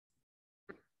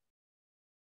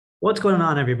What's going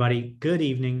on, everybody? Good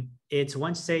evening. It's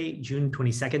Wednesday, June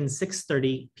 22nd,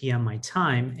 6:30 p.m. my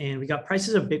time, and we got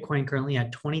prices of Bitcoin currently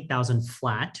at 20,000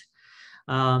 flat.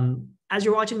 As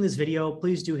you're watching this video,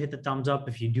 please do hit the thumbs up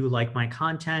if you do like my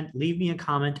content. Leave me a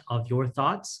comment of your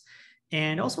thoughts,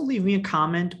 and also leave me a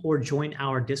comment or join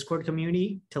our Discord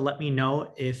community to let me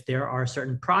know if there are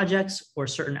certain projects or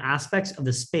certain aspects of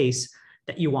the space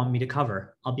that you want me to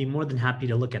cover. I'll be more than happy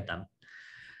to look at them.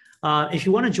 If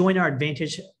you want to join our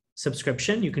Advantage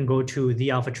subscription, you can go to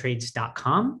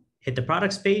thealphatrades.com, hit the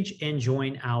products page, and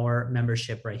join our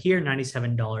membership right here,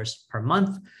 $97 per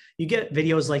month. You get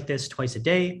videos like this twice a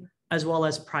day, as well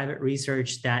as private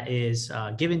research that is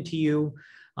given to you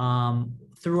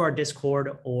through our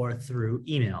Discord or through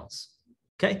emails.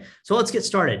 Okay, so let's get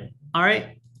started. All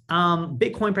right,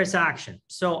 Bitcoin price action.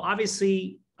 So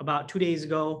obviously about 2 days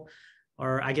ago,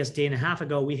 or I guess day and a half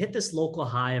ago, we hit this local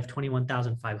high of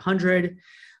 21,500.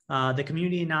 The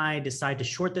community and I decided to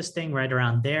short this thing right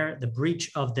around there, the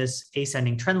breach of this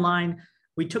ascending trend line.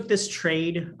 We took this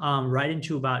trade right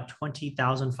into about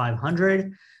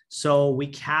 20,500. So we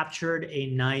captured a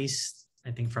nice,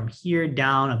 I think from here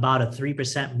down about a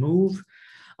 3% move.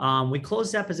 We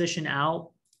closed that position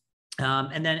out.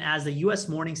 And then as the US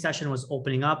morning session was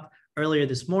opening up earlier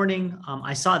this morning,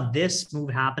 I saw this move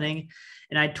happening.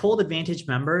 And I told Advantage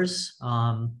members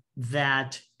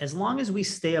that as long as we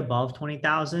stay above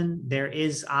 20,000, there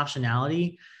is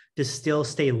optionality to still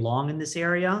stay long in this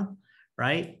area,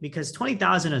 right? Because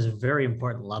 20,000 is a very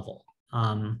important level.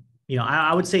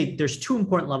 I would say there's two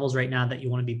important levels right now that you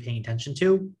want to be paying attention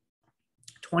to: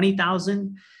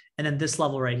 20,000, and then this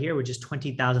level right here, which is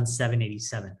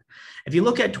 20,787. If you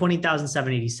look at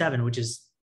 20,787, which is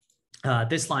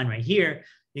this line right here,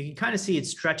 you can kind of see it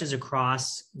stretches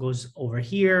across, goes over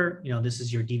here. This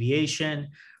is your deviation,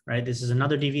 right? This is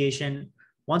another deviation.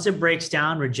 Once it breaks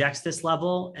down, rejects this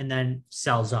level, and then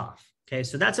sells off. Okay,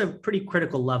 so that's a pretty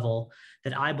critical level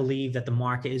that I believe that the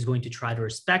market is going to try to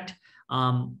respect.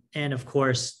 And of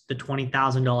course, the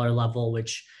 $20,000 level,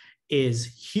 which is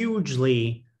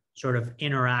hugely sort of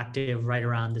interactive right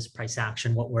around this price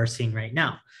action, what we're seeing right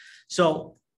now.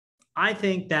 So I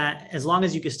think that as long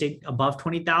as you can stay above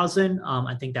 20,000,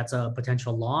 I think that's a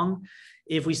potential long.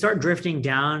 If we start drifting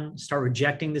down, start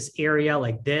rejecting this area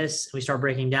like this, we start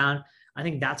breaking down, I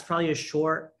think that's probably a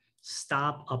short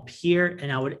stop up here.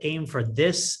 And I would aim for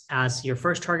this as your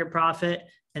first target profit,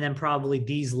 and then probably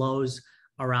these lows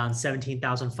around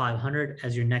 17,500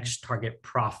 as your next target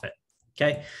profit.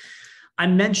 Okay. I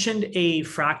mentioned a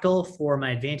fractal for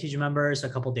my Advantage members a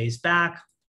couple days back.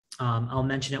 I'll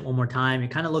mention it one more time.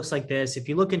 It kind of looks like this. If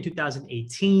you look in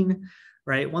 2018,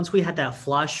 right, once we had that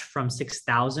flush from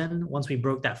 6,000, once we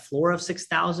broke that floor of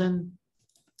 6,000,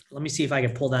 let me see if I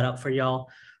can pull that up for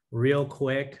y'all real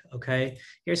quick. Okay,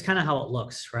 here's kind of how it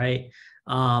looks, right?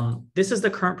 This is the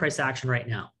current price action right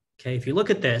now. Okay, if you look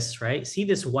at this, right, see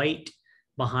this white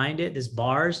behind it, these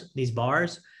bars,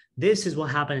 this is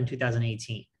what happened in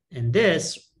 2018. And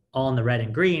this, all in the red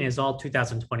and green, is all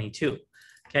 2022.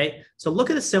 Okay, so look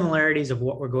at the similarities of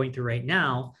what we're going through right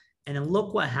now, and then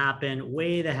look what happened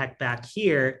way the heck back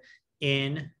here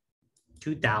in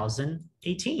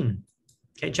 2018.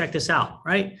 Okay, check this out,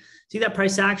 right? See that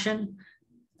price action?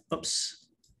 Oops.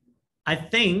 I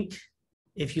think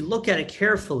if you look at it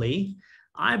carefully,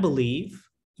 I believe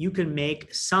you can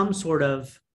make some sort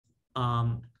of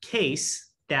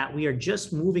case that we are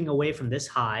just moving away from this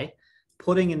high,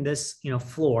 putting in this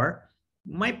floor.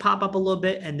 Might pop up a little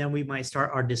bit, and then we might start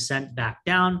our descent back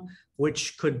down,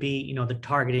 which could be, the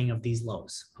targeting of these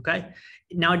lows. Okay.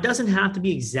 Now it doesn't have to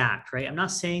be exact, right? I'm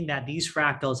not saying that these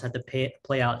fractals have to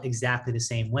play out exactly the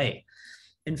same way.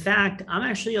 In fact, I'm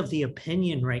actually of the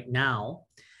opinion right now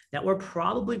that we're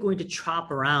probably going to chop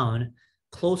around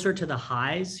closer to the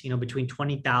highs, between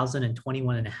 20,000 and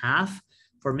 21.5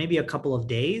 for maybe a couple of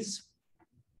days.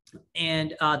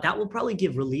 And that will probably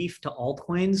give relief to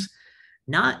altcoins.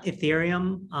 Not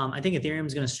Ethereum. I think Ethereum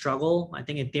is going to struggle. I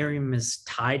think Ethereum is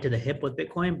tied to the hip with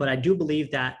Bitcoin, but I do believe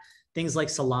that things like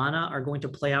Solana are going to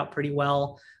play out pretty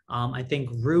well. I think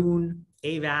Rune,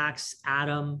 AVAX,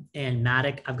 Atom, and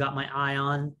Matic, I've got my eye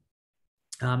on.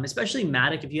 Especially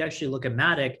Matic. If you actually look at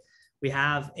Matic, we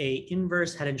have a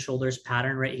inverse head and shoulders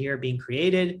pattern right here being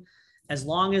created. As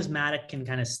long as Matic can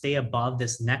kind of stay above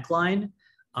this neckline,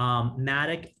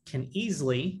 Matic can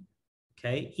easily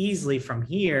from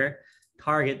here,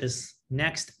 target this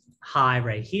next high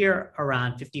right here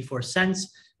around 54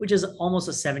 cents, which is almost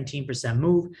a 17%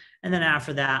 move. And then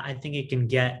after that, I think it can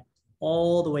get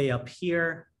all the way up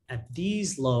here at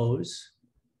these lows,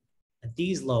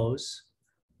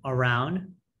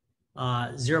 around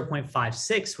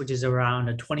 0.56, which is around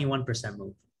a 21%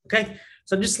 move. Okay,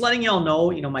 so I'm just letting y'all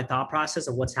know, my thought process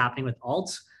of what's happening with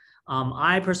alts.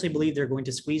 I personally believe they're going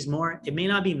to squeeze more. It may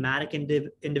not be Matic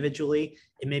individually.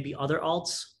 It may be other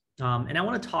alts. And I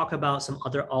want to talk about some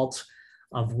other alts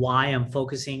of why I'm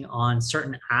focusing on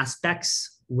certain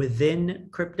aspects within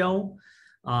crypto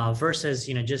versus,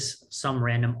 just some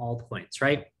random altcoins,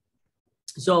 right?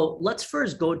 So let's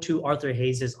first go to Arthur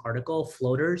Hayes' article,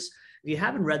 Floaters. If you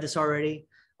haven't read this already,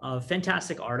 a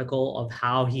fantastic article of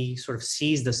how he sort of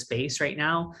sees the space right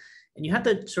now. And you have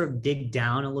to sort of dig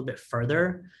down a little bit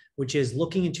further, which is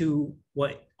looking into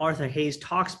what Arthur Hayes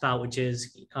talks about, which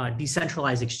is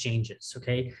decentralized exchanges,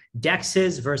 okay?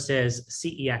 DEXs versus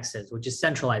CEXs, which is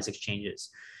centralized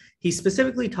exchanges. He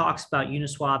specifically talks about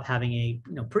Uniswap having a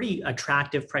pretty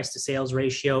attractive price to sales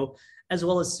ratio, as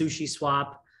well as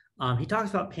SushiSwap. He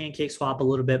talks about PancakeSwap a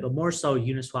little bit, but more so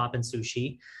Uniswap and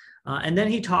Sushi. And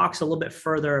then he talks a little bit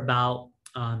further about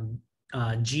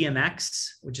GMX,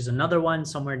 which is another one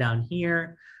somewhere down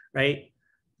here, right?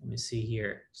 Let me see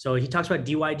here. So he talks about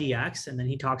DYDX, and then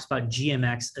he talks about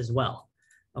GMX as well.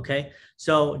 Okay,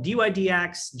 so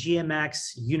DYDX,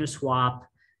 GMX, Uniswap,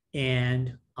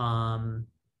 and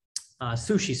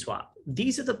SushiSwap.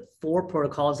 These are the 4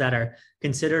 protocols that are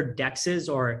considered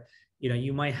DEXs, or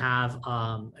you might have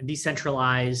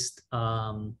decentralized,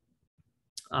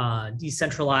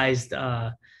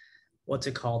 what's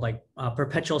it called, like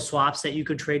perpetual swaps that you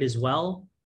could trade as well.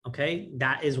 Okay,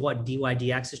 that is what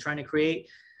DYDX is trying to create.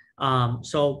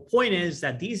 So point is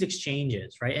that these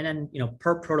exchanges, right, and then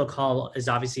per protocol is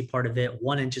obviously part of it,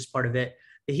 1inch is part of it,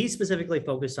 but he specifically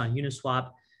focused on Uniswap,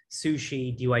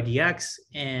 Sushi, DYDX,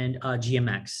 and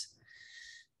GMX.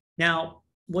 Now,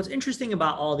 what's interesting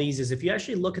about all these is if you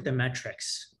actually look at the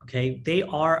metrics, okay, they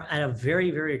are at a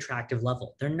very, very attractive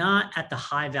level. They're not at the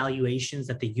high valuations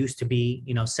that they used to be,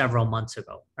 several months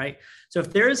ago, right? So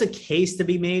if there is a case to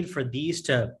be made for these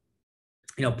to,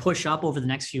 push up over the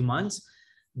next few months,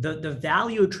 the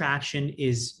value attraction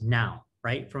is now,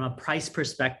 right? From a price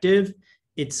perspective,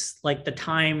 it's like the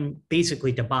time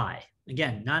basically to buy.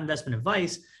 Again, not investment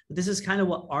advice, but this is kind of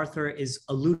what Arthur is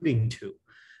alluding to,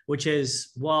 which is,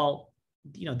 well,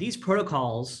 these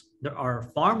protocols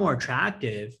are far more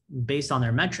attractive based on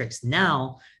their metrics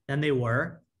now than they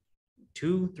were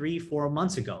 2, 3, 4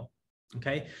 months ago.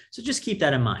 Okay, so just keep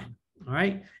that in mind. All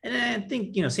right, and I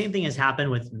think same thing has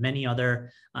happened with many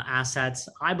other assets.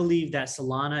 I believe that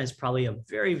Solana is probably a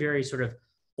very, very sort of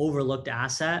overlooked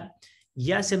asset.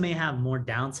 Yes, it may have more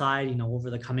downside, over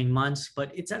the coming months,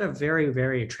 but it's at a very,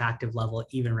 very attractive level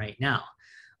even right now.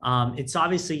 It's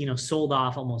obviously, sold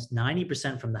off almost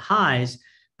 90% from the highs,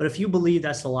 but if you believe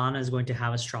that Solana is going to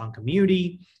have a strong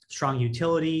community, strong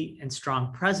utility, and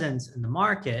strong presence in the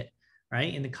market,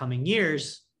 right, in the coming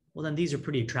years, well, then these are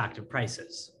pretty attractive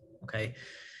prices, okay?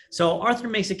 So Arthur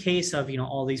makes a case of,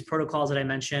 all these protocols that I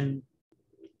mentioned.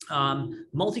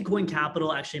 Multicoin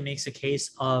Capital actually makes a case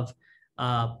of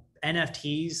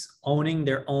NFTs owning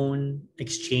their own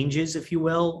exchanges, if you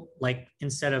will, like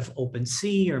instead of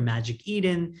OpenSea or Magic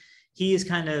Eden, he is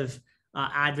kind of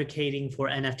advocating for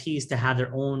NFTs to have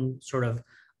their own sort of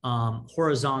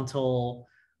horizontal,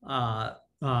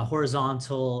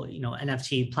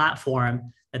 NFT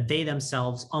platform that they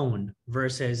themselves own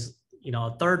versus,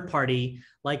 a third party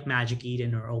like Magic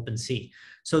Eden or OpenSea.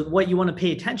 So what you want to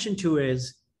pay attention to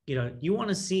is, you want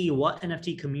to see what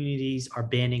NFT communities are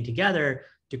banding together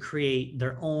to create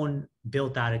their own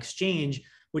built-out exchange,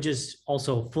 which is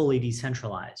also fully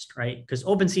decentralized, right? Because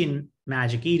OpenSea and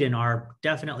Magic Eden are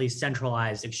definitely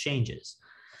centralized exchanges.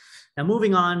 Now,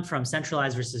 moving on from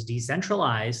centralized versus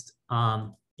decentralized,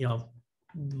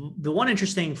 the one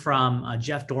interesting from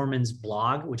Jeff Dorman's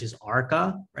blog, which is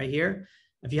Arca right here.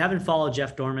 If you haven't followed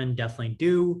Jeff Dorman, definitely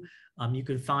do. You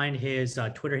can find his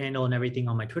Twitter handle and everything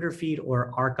on my Twitter feed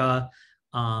or Arca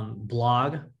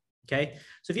blog. Okay,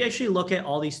 so if you actually look at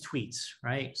all these tweets,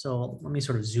 right? So let me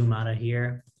sort of zoom out of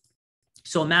here.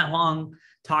 So Matt Huang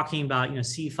talking about,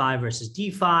 C5 versus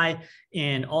DeFi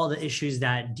and all the issues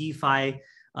that DeFi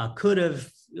could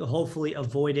have hopefully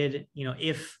avoided,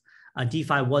 if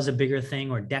DeFi was a bigger thing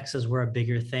or DEXs were a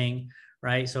bigger thing,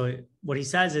 right? So what he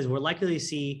says is we're likely to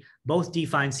see both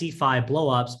DeFi and CeFi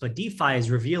blowups, but DeFi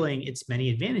is revealing its many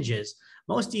advantages.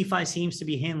 Most DeFi seems to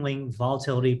be handling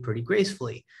volatility pretty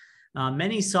gracefully.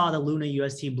 Many saw the Luna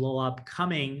UST blow up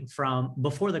coming from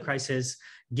before the crisis,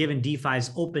 given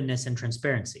DeFi's openness and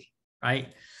transparency,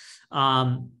 right?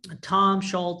 Tom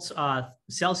Schultz,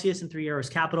 Celsius and 3 Arrows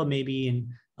Capital may be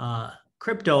in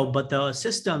crypto, but the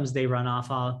systems they run off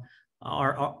of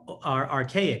are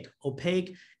archaic,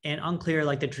 opaque, and unclear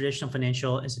like the traditional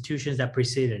financial institutions that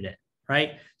preceded it,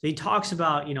 right? So he talks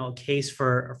about, a case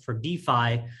for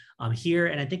DeFi here,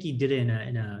 and I think he did it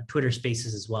in a Twitter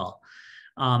Spaces as well.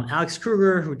 Alex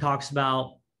Kruger, who talks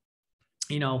about,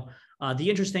 the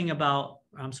interesting about,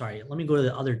 I'm sorry, let me go to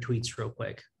the other tweets real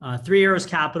quick. 3 Arrows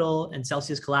Capital and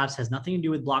Celsius collapse has nothing to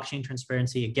do with blockchain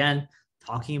transparency. Again,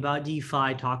 talking about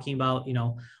DeFi, talking about,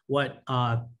 what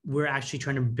we're actually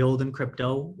trying to build in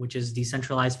crypto, which is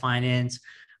decentralized finance,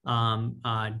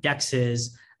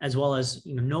 DEXs, as well as,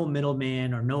 no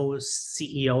middleman or no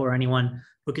CEO or anyone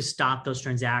who could stop those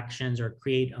transactions or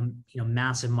create a,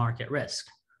 massive market risk,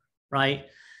 right?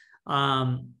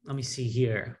 Let me see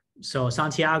here. So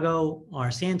Santiago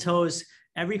or Santos,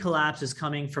 every collapse is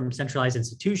coming from centralized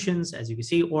institutions, as you can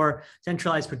see, or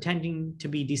centralized pretending to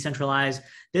be decentralized.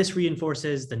 This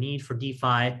reinforces the need for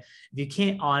DeFi. If you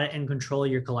can't audit and control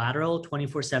your collateral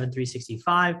 24/7,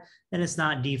 365, then it's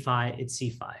not DeFi, it's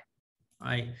CeFi,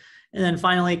 right? And then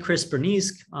finally, Chris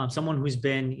Bernice, someone who's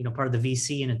been, part of the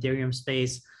VC and Ethereum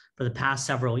space for the past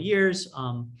several years.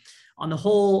 On the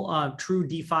whole, true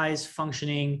DeFi's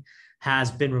functioning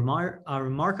has been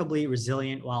remarkably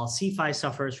resilient, while CeFi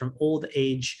suffers from old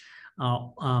age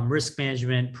risk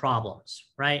management problems,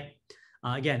 right?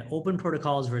 Again, open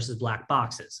protocols versus black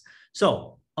boxes.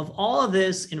 So of all of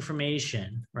this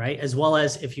information, right, as well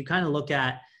as if you kind of look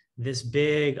at this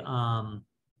big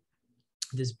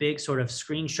sort of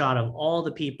screenshot of all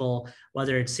the people,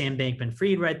 whether it's Sam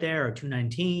Bankman-Fried right there, or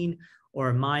 219,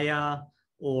 or Maya,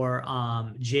 or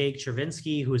Jake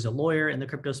Chervinsky, who is a lawyer in the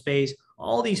crypto space,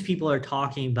 all these people are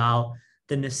talking about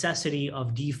the necessity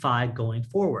of DeFi going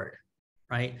forward,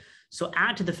 right? So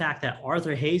add to the fact that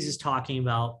Arthur Hayes is talking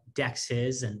about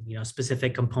DEXs and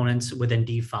specific components within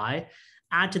DeFi.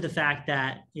 Add to the fact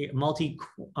that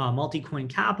multi-coin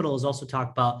capital is also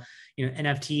talked about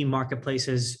NFT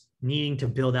marketplaces needing to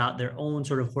build out their own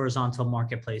sort of horizontal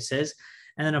marketplaces.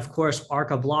 And then of course,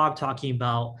 Arca Blog talking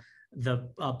about the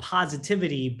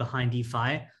positivity behind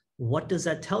DeFi. What does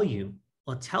that tell you?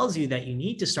 Well, it tells you that you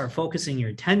need to start focusing your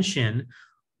attention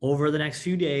over the next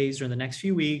few days or the next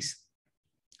few weeks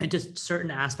into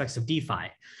certain aspects of DeFi.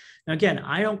 Now, again,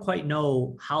 I don't quite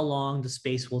know how long the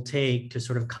space will take to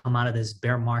sort of come out of this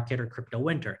bear market or crypto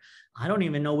winter. I don't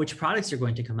even know which products are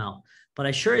going to come out, but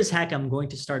I sure as heck I'm going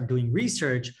to start doing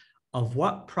research of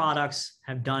what products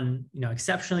have done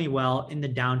exceptionally well in the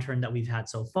downturn that we've had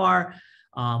so far.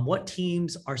 What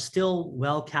teams are still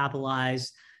well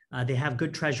capitalized, they have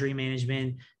good treasury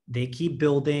management, they keep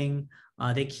building,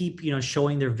 they keep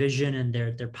showing their vision and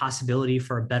their possibility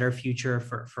for a better future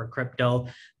for crypto.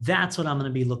 That's what I'm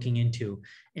going to be looking into.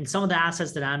 And some of the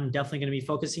assets that I'm definitely going to be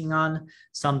focusing on,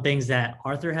 some things that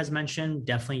Arthur has mentioned,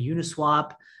 definitely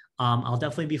Uniswap. I'll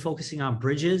definitely be focusing on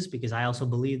bridges, because I also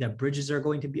believe that bridges are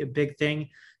going to be a big thing.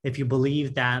 If you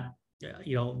believe that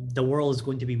the world is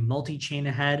going to be multi-chain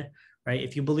ahead, right?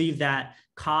 If you believe that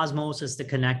Cosmos is to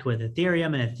connect with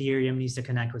Ethereum and Ethereum needs to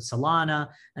connect with Solana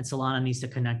and Solana needs to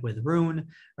connect with Rune,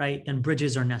 right? Then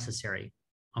bridges are necessary,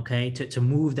 okay? To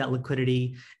move that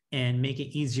liquidity and make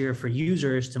it easier for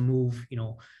users to move,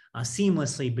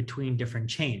 seamlessly between different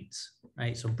chains,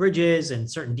 right? So bridges and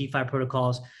certain DeFi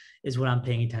protocols is what I'm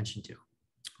paying attention to,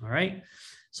 all right?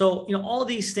 So, all of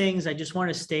these things I just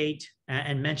want to state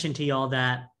and mention to y'all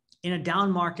that in a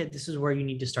down market, this is where you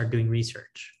need to start doing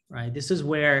research, right? This is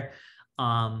where,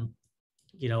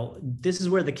 this is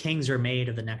where the kings are made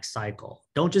of the next cycle.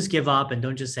 Don't just give up and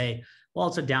don't just say, well,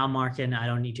 it's a down market and I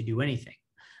don't need to do anything.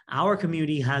 Our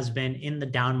community has been in the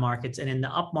down markets and in the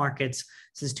up markets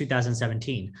since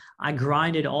 2017. I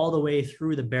grinded all the way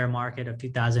through the bear market of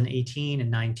 2018 and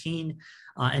 19.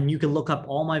 And you can look up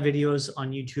all my videos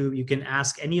on YouTube. You can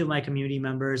ask any of my community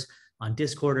members on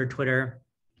Discord or Twitter.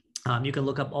 You can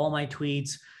look up all my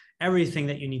tweets, everything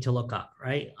that you need to look up,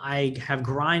 right? I have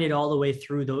grinded all the way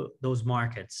through those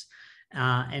markets.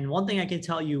 And one thing I can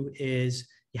tell you is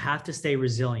you have to stay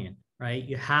resilient, right?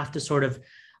 You have to sort of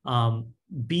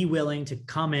be willing to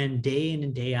come in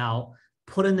and day out,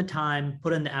 put in the time,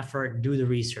 put in the effort, do the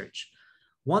research.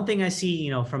 One thing I see,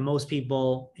 from most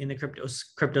people in the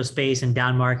crypto space and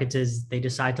down markets is they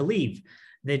decide to leave.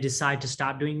 They decide to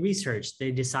stop doing research.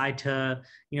 They decide to,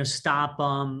 stop,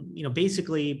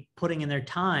 basically putting in their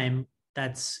time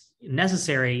that's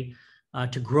necessary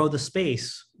to grow the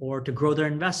space or to grow their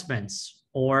investments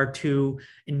or to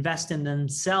invest in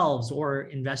themselves or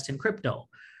invest in crypto.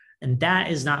 And that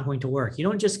is not going to work. You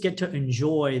don't just get to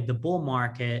enjoy the bull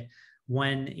market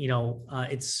when,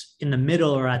 it's in the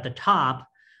middle or at the top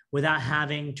without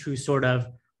having to sort of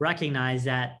recognize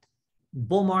that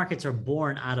bull markets are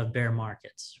born out of bear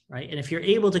markets, right? And if you're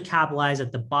able to capitalize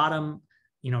at the bottom,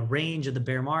 range of the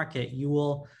bear market, you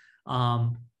will,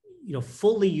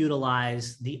 fully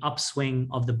utilize the upswing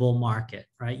of the bull market,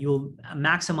 right? You'll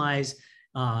maximize,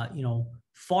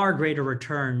 far greater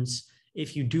returns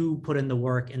if you do put in the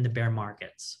work in the bear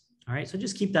markets. All right, so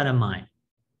just keep that in mind.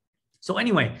 So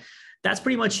anyway, that's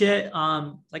pretty much it.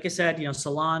 Like I said,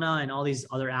 Solana and all these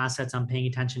other assets I'm paying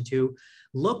attention to.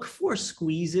 Look for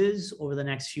squeezes over the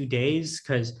next few days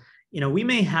because, we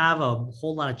may have a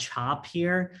whole lot of chop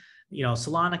here.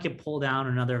 Solana could pull down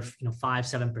another,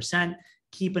 5-7%.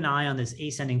 Keep an eye on this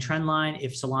ascending trend line.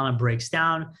 If Solana breaks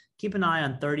down, keep an eye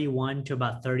on 31 to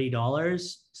about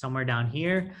 $30, somewhere down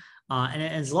here. And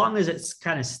as long as it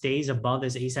kind of stays above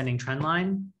this ascending trend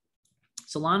line,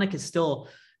 Solana can still,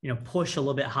 push a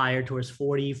little bit higher towards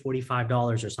 $40,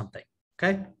 $45 or something.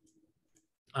 Okay.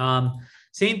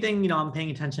 Same thing, I'm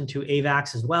paying attention to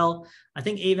AVAX as well. I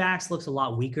think AVAX looks a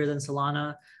lot weaker than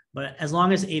Solana, but as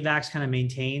long as AVAX kind of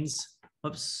maintains,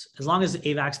 as long as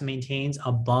AVAX maintains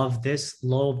above this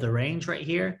low of the range right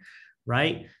here,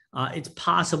 right? It's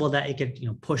possible that it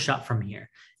could, push up from here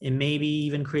and maybe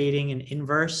even creating an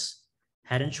inverse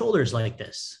head and shoulders like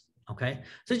this. Okay,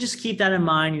 so just keep that in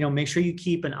mind. Make sure you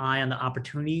keep an eye on the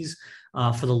opportunities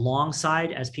for the long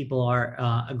side as people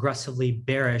are aggressively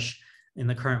bearish in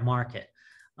the current market.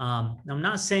 Now, I'm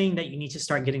not saying that you need to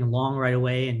start getting long right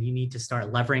away and you need to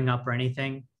start levering up or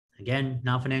anything. Again,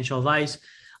 not financial advice.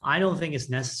 I don't think it's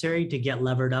necessary to get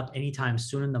levered up anytime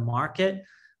soon in the market.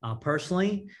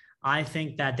 Personally, I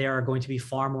think that there are going to be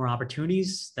far more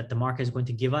opportunities that the market is going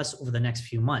to give us over the next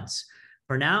few months.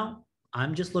 For now,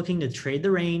 I'm just looking to trade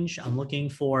the range. I'm looking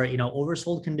for,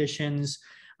 oversold conditions,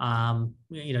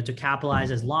 to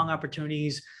capitalize as long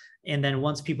opportunities. And then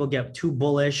once people get too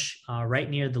bullish right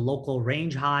near the local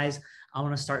range highs, I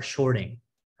want to start shorting,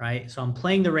 right? So I'm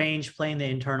playing the range, playing the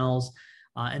internals,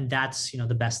 and that's,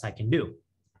 the best I can do.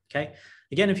 Okay.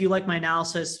 Again, if you like my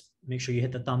analysis, make sure you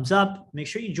hit the thumbs up. Make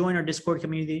sure you join our Discord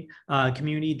community.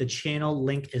 The channel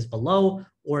link is below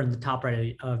or in the top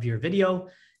right of your video.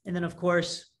 And then, of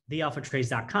course,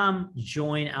 thealphatrades.com.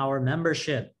 Join our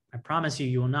membership. I promise you,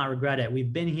 you will not regret it.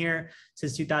 We've been here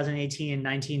since 2018 and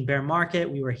 19 bear market.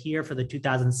 We were here for the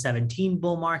 2017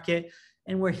 bull market,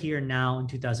 and we're here now in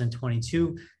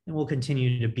 2022, and we'll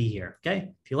continue to be here.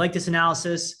 Okay. If you like this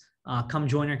analysis, come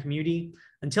join our community.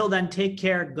 Until then, take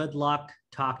care. Good luck.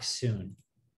 Talk soon.